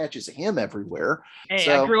there are statues of him everywhere. Hey,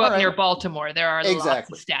 so, I grew up near Baltimore. There are lots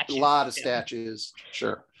of statues. A lot of statues,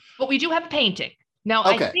 sure. But we do have a painting. Now,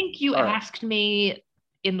 I think you asked me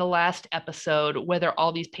in the last episode whether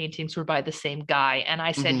all these paintings were by the same guy, and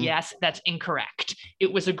I said, yes, that's incorrect.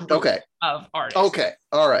 It was a group of artists. Okay,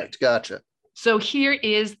 all right, gotcha. So here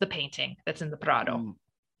is the painting that's in the Prado.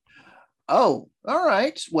 Oh, all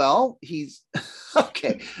right. Well, he's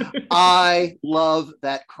okay. I love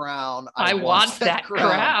that crown. I want that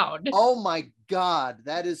crown. Oh my God,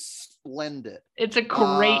 that is splendid. It's a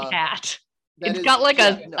great hat. It's got like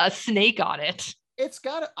a snake on it. It's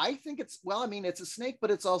got, I think it's a snake,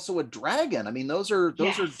 but it's also a dragon. I mean, those are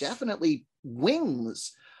definitely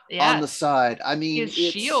wings on the side. I mean, his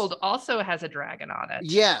shield also has a dragon on it.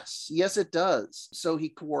 Yes, it does. So he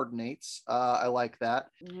coordinates. I like that.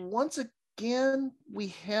 Once again, we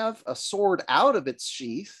have a sword out of its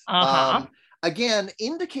sheath. Again,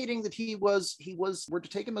 indicating that we're to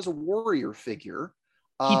take him as a warrior figure.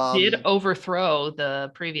 He did overthrow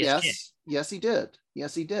the previous king. Yes, he did.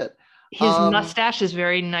 His mustache is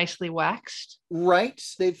very nicely waxed. Right.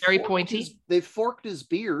 Very pointy. They've forked his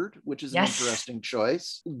beard, which is an interesting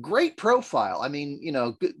choice. Great profile. I mean,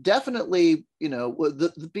 definitely,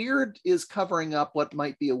 the beard is covering up what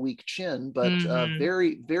might be a weak chin, but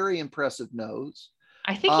very, very impressive nose.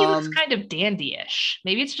 I think he looks kind of dandy-ish.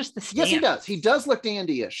 Maybe it's just the stance. Yes, he does. He does look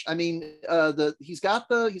dandy-ish. I mean, he's got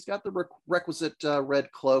the requisite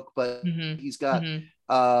red cloak, but he's got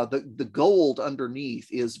the gold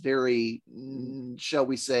underneath is very, shall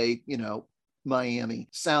we say, Miami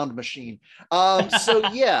sound machine. So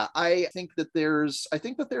yeah, I think that there's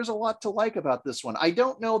a lot to like about this one. I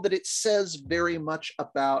don't know that it says very much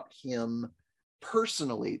about him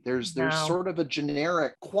personally. There's sort of a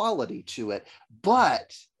generic quality to it,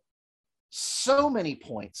 but so many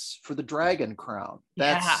points for the dragon crown.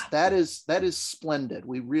 That is splendid.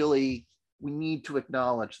 We need to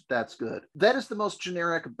acknowledge that's good. That is the most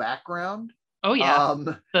generic background. Oh yeah,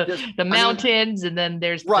 the mountains, and then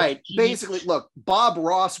there's basically, look, Bob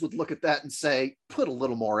Ross would look at that and say, put a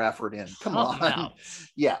little more effort in. Come on.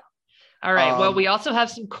 Yeah. All right. Well, we also have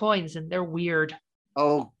some coins, and they're weird.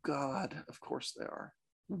 Oh God, of course they are.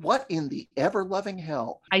 What in the ever-loving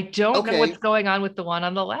hell? I don't know what's going on with the one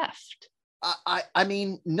on the left. I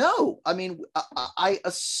mean, no. I mean, I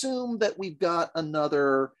assume that we've got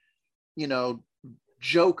another,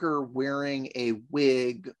 Joker wearing a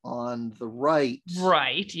wig on the right.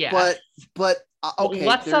 Right, yeah. But okay.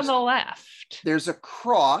 What's on the left? There's a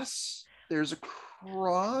cross.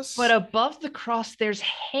 But above the cross, there's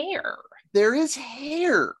hair. There is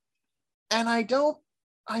hair. And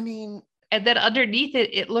and then underneath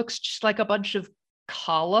it, it looks just like a bunch of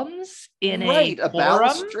columns in a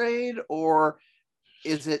balustrade, or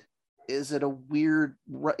is it a weird?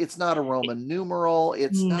 It's not a Roman numeral.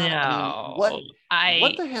 It's not. What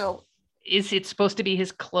the hell? Is it supposed to be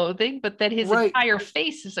his clothing? But then his entire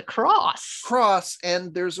face is a cross.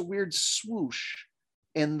 And there's a weird swoosh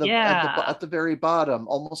in at the very bottom.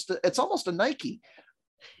 It's almost a Nike.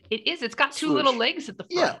 It is. It's got two little legs at the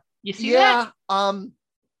front. Yeah. You see that?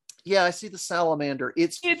 Yeah, I see the salamander.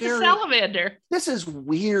 It's a salamander. This is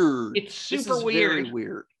weird. It's super weird. Very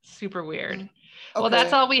weird. Super weird. Well,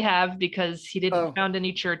 that's all we have because he didn't found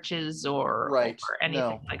any churches or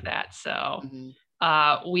anything like that. So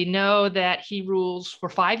we know that he rules for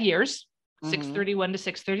 5 years, 631 to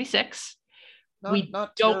 636.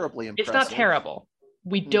 not terribly impressive. It's not terrible.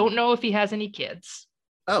 We don't know if he has any kids.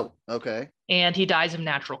 Oh, okay. And he dies of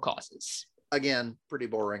natural causes. Again, pretty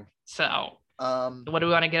boring. So, what do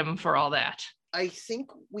we want to give him for all that? I think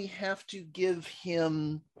we have to give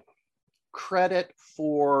him credit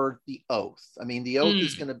for the oath. I mean, the oath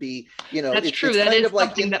is going to be, that's true. That is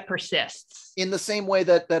something that persists. In the same way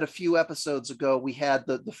that a few episodes ago we had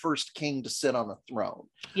the first king to sit on a throne.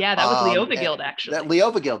 Yeah, that was Leovigild, actually.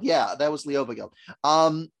 That was Leovigild.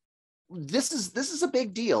 This is a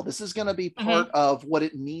big deal. This is going to be part of what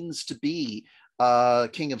it means to be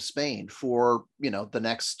King of Spain for the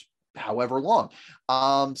next however long.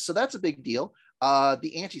 So that's a big deal.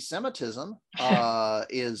 The anti-Semitism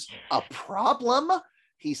is a problem,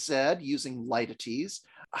 he said, using Leitates.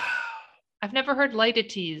 I've never heard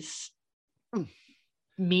Leitates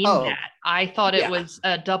mean that. I thought it was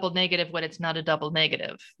a double negative when it's not a double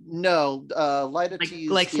negative. No, Leitates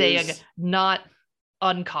like saying not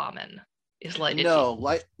uncommon is Leitates. No,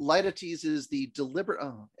 Leitates is the deliberate.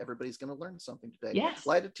 Oh, everybody's going to learn something today. Yes.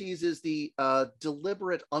 Leitates is the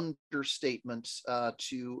deliberate understatement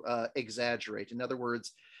to exaggerate. In other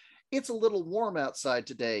words, it's a little warm outside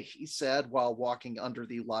today, he said, while walking under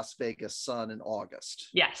the Las Vegas sun in August.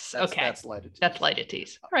 Yes. That's Leitates. That's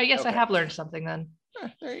Leitates. All right. Yes, okay. I have learned something then.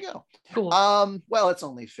 There you go. Cool. Well, it's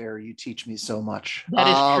only fair. You teach me so much. That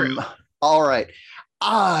is true. All right.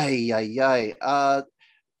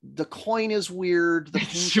 The coin is weird. The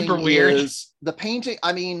painting super weird. The painting.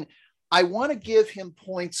 I mean, I want to give him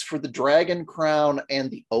points for the dragon crown and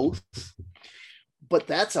the oath, but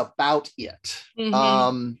that's about it.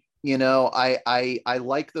 I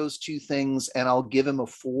like those two things, and I'll give him a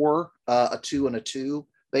 4, a 2, and a 2,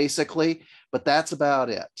 basically. But that's about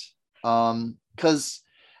it. Because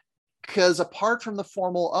apart from the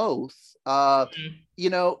formal oath,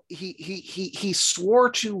 he swore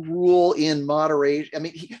to rule in moderation. I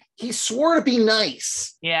mean, he swore to be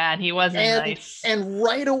nice. Yeah, and he wasn't nice. And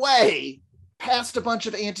right away passed a bunch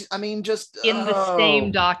of in the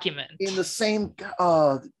same document. In the same.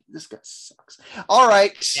 This guy sucks. All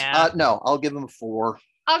right. Yeah. No, I'll give him a 4.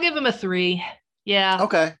 I'll give him a 3. Yeah.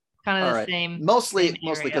 Okay. Kind of the same. Mostly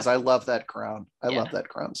because I love that crown. I love that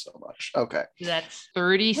crown so much. Okay. That's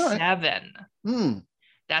 37. Right.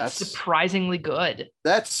 That's surprisingly good.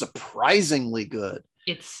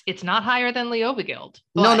 It's not higher than Leovigild.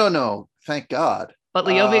 No. Thank God. But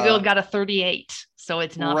Leovigild got a 38, so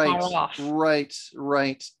it's not far off. Right.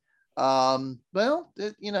 Well,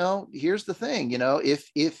 here's the thing.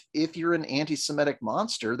 If you're an anti-Semitic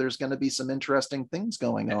monster, there's going to be some interesting things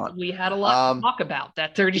going on. We had a lot to talk about.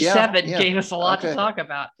 That 37 gave us a lot to talk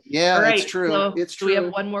about. Yeah, all right, it's true. So it's true. We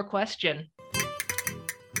have one more question.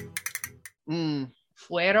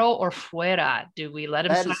 Fuero or fuera? Do we let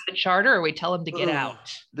him sign the charter, or we tell him to get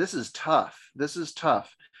out? This is tough. I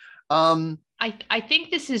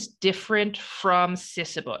think this is different from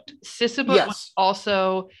Sisenand. Sisenand was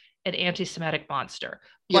also an anti-Semitic monster.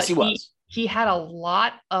 Yes, he was. He had a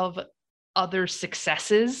lot of other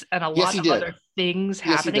successes and a lot of other things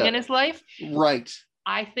happening in his life. Right.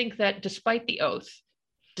 I think that despite the oath,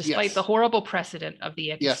 despite the horrible precedent of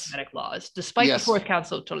the anti-Semitic laws, despite the Fourth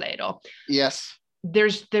Council of Toledo,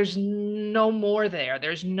 there's no more there.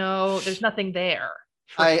 There's nothing there.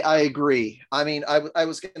 I agree. I mean, I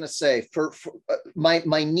was going to say for my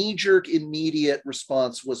knee-jerk immediate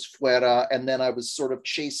response was fuera, and then I was sort of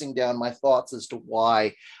chasing down my thoughts as to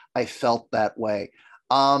why I felt that way.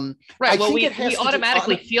 Right. Well, we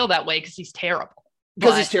automatically feel that way because he's terrible.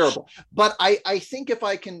 He's terrible. But I think if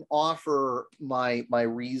I can offer my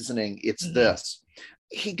reasoning, it's this.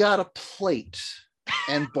 He got a plate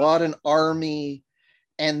and bought an army,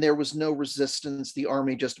 and there was no resistance. The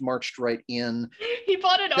army just marched right in. He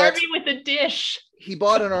bought an army with a dish. He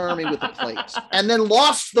bought an army with a plate and then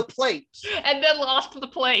lost the plate. And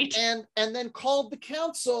then called the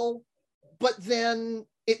council, but then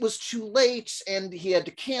it was too late and he had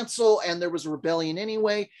to cancel, and there was a rebellion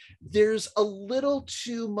anyway. There's a little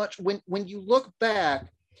too much. When you look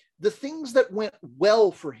back, the things that went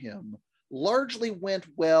well for him largely went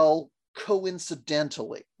well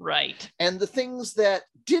coincidentally. Right. And the things that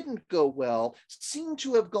didn't go well seem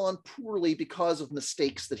to have gone poorly because of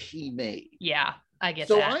mistakes that he made. Yeah, I get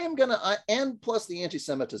that. So I am and plus the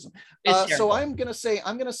anti-Semitism. So I'm gonna say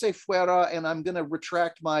fuera, and I'm gonna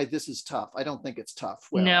retract my this is tough. I don't think it's tough.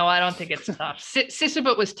 Fuera. No, I don't think it's tough.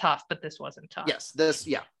 Sisenand was tough, but this wasn't tough. Yes,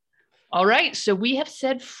 All right, so we have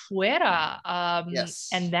said fuera,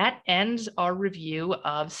 and that ends our review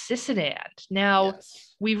of Sisenand. Now,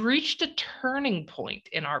 we've reached a turning point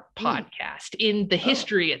in our podcast, in the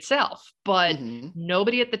history itself, but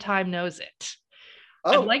nobody at the time knows it.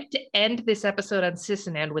 Oh. I'd like to end this episode on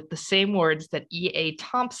Sisenand with the same words that E.A.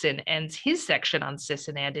 Thompson ends his section on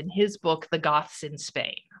Sisenand in his book, The Goths in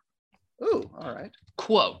Spain. Ooh, all right.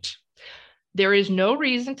 Quote, "There is no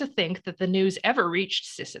reason to think that the news ever reached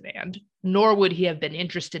Sisenand, nor would he have been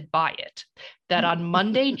interested by it, that on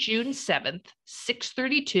Monday, June 7th,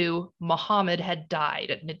 632, Muhammad had died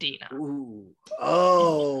at Medina." Ooh.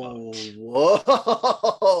 Oh,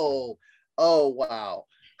 whoa. Oh, wow.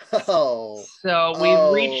 Oh. So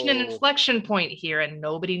we've reached an inflection point here and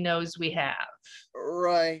nobody knows we have.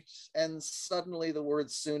 Right. And suddenly the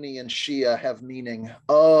words Sunni and Shia have meaning.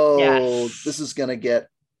 Oh, yes. This is going to get...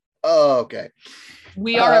 Oh, okay.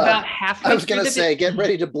 We are about halfway. I was going to say, get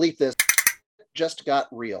ready to bleep this. Just got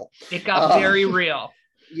real. It got very real.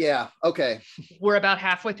 Yeah. Okay. We're about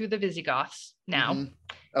halfway through the Visigoths now. Mm-hmm.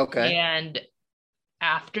 Okay. And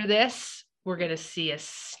after this, we're going to see a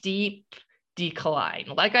steep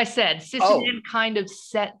decline. Like I said, Sisenand kind of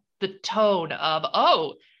set the tone of,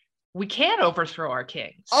 we can overthrow our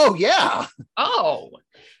kings. Oh, yeah.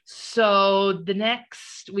 So the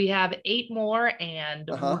next, we have 8 more, and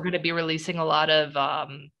we're going to be releasing a lot of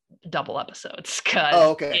double episodes.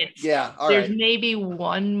 Okay. Yeah. All there's right. maybe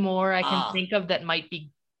one more I can think of that might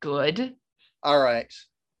be good. All right.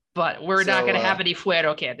 But we're not going to have any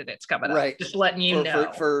Fuero candidates coming up. Just letting you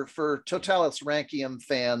know. For Totalis Rankium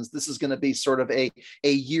fans, this is going to be sort of a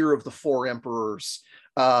year of the 4 emperors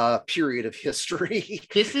period of history.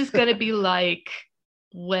 This is going to be like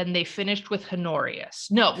when they finished with Honorius.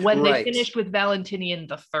 No, when they finished with Valentinian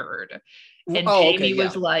III. And Jamie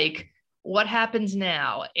was like, what happens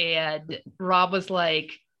now? And Rob was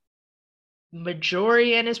like,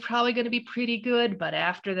 Majorian is probably going to be pretty good, but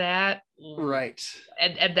after that, right.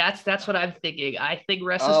 And that's what I'm thinking. I think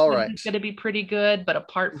Ressus is going to be pretty good, but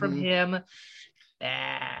apart from him,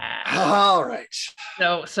 all right.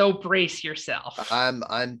 So brace yourself. I'm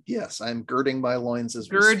girding my loins as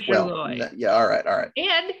gird your loins. Yeah. All right.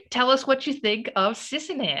 And tell us what you think of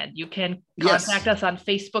Sisenand. You can contact us on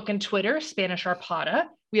Facebook and Twitter, Spanish Arpada.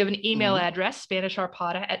 We have an email address,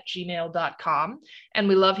 SpanishArpada@gmail.com. And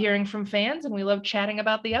we love hearing from fans and we love chatting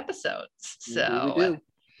about the episodes. So, we do.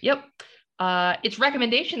 Yep. It's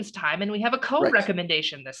recommendations time, and we have a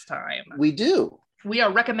co-recommendation this time. We do. We are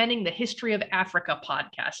recommending the History of Africa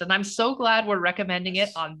podcast, and I'm so glad we're recommending it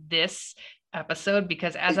on this episode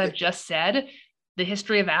because, as I've just said, the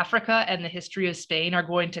history of Africa and the history of Spain are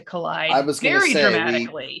going to collide very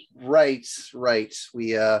dramatically. Right.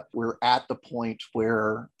 We're at the point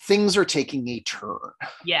where things are taking a turn.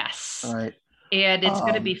 Yes. All right. And it's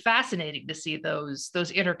going to be fascinating to see those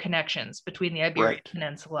interconnections between the Iberian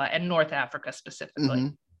Peninsula and North Africa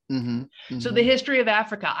specifically. So the history of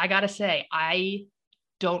Africa, I got to say, I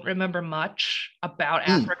don't remember much about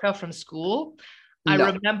Africa from school. I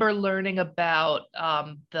remember learning about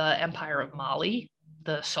the Empire of Mali,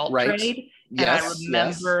 the salt trade. And I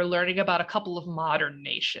remember learning about a couple of modern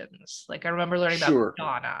nations. Like I remember learning about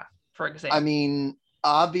Ghana, for example. I mean,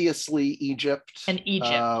 obviously Egypt. And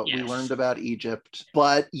Egypt, we learned about Egypt.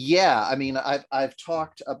 But yeah, I mean, I've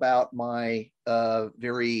talked about my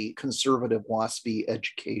very conservative WASPy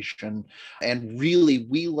education. And really,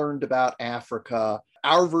 we learned about Africa.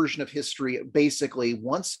 Our version of history, basically,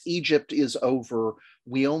 once Egypt is over,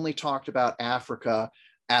 we only talked about Africa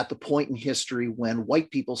at the point in history when white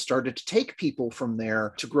people started to take people from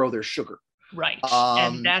there to grow their sugar. Right.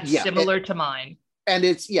 And that's similar to mine. And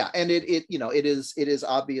it's it is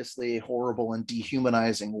obviously a horrible and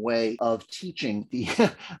dehumanizing way of teaching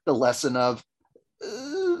the lesson of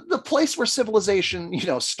the place where civilization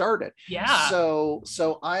started. Yeah. So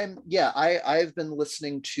I've been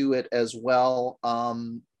listening to it as well.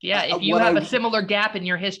 If you have a similar gap in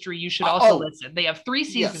your history, you should also listen. They have 3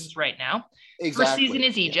 seasons right now. Exactly. First season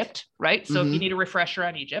is Egypt, right? So if you need a refresher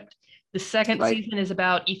on Egypt, the second season is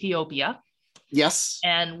about Ethiopia. Yes.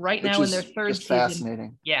 And right now in their third season,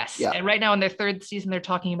 fascinating. Yes. Yeah. And right now in their third season, they're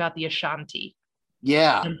talking about the Ashanti.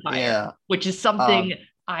 Empire, which is something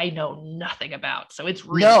I know nothing about. So it's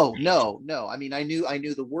really no. I mean, I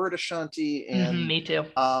knew the word Ashanti, and me too.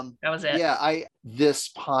 That was it. Yeah, this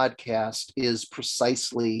podcast is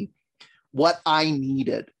precisely what I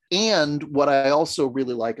needed. And what I also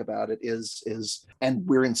really like about it is, and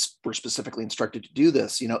we're specifically instructed to do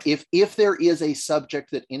this, if there is a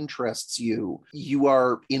subject that interests you, you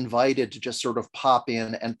are invited to just sort of pop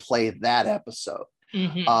in and play that episode.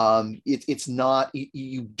 It's not,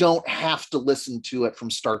 you don't have to listen to it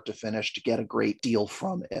from start to finish to get a great deal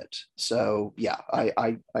from it. So yeah,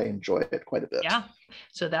 I enjoy it quite a bit. Yeah.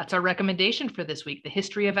 So that's our recommendation for this week, the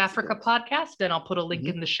History of Africa podcast. And I'll put a link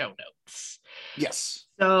in the show notes. Yes.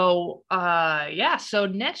 So so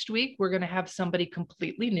next week we're going to have somebody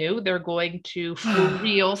completely new. They're going to for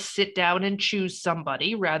real sit down and choose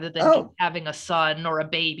somebody rather than just having a son or a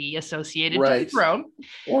baby associated to the throne.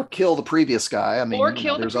 Or kill the previous guy. I mean, or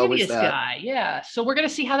kill the previous guy. Yeah. So we're going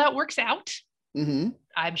to see how that works out. Mm-hmm.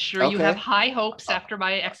 I'm sure you have high hopes after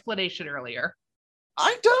my explanation earlier.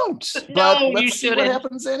 I don't. No, but let's see what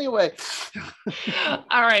happens anyway.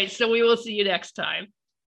 All right. So we will see you next time.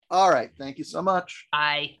 All right. Thank you so much.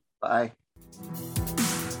 Bye. Bye.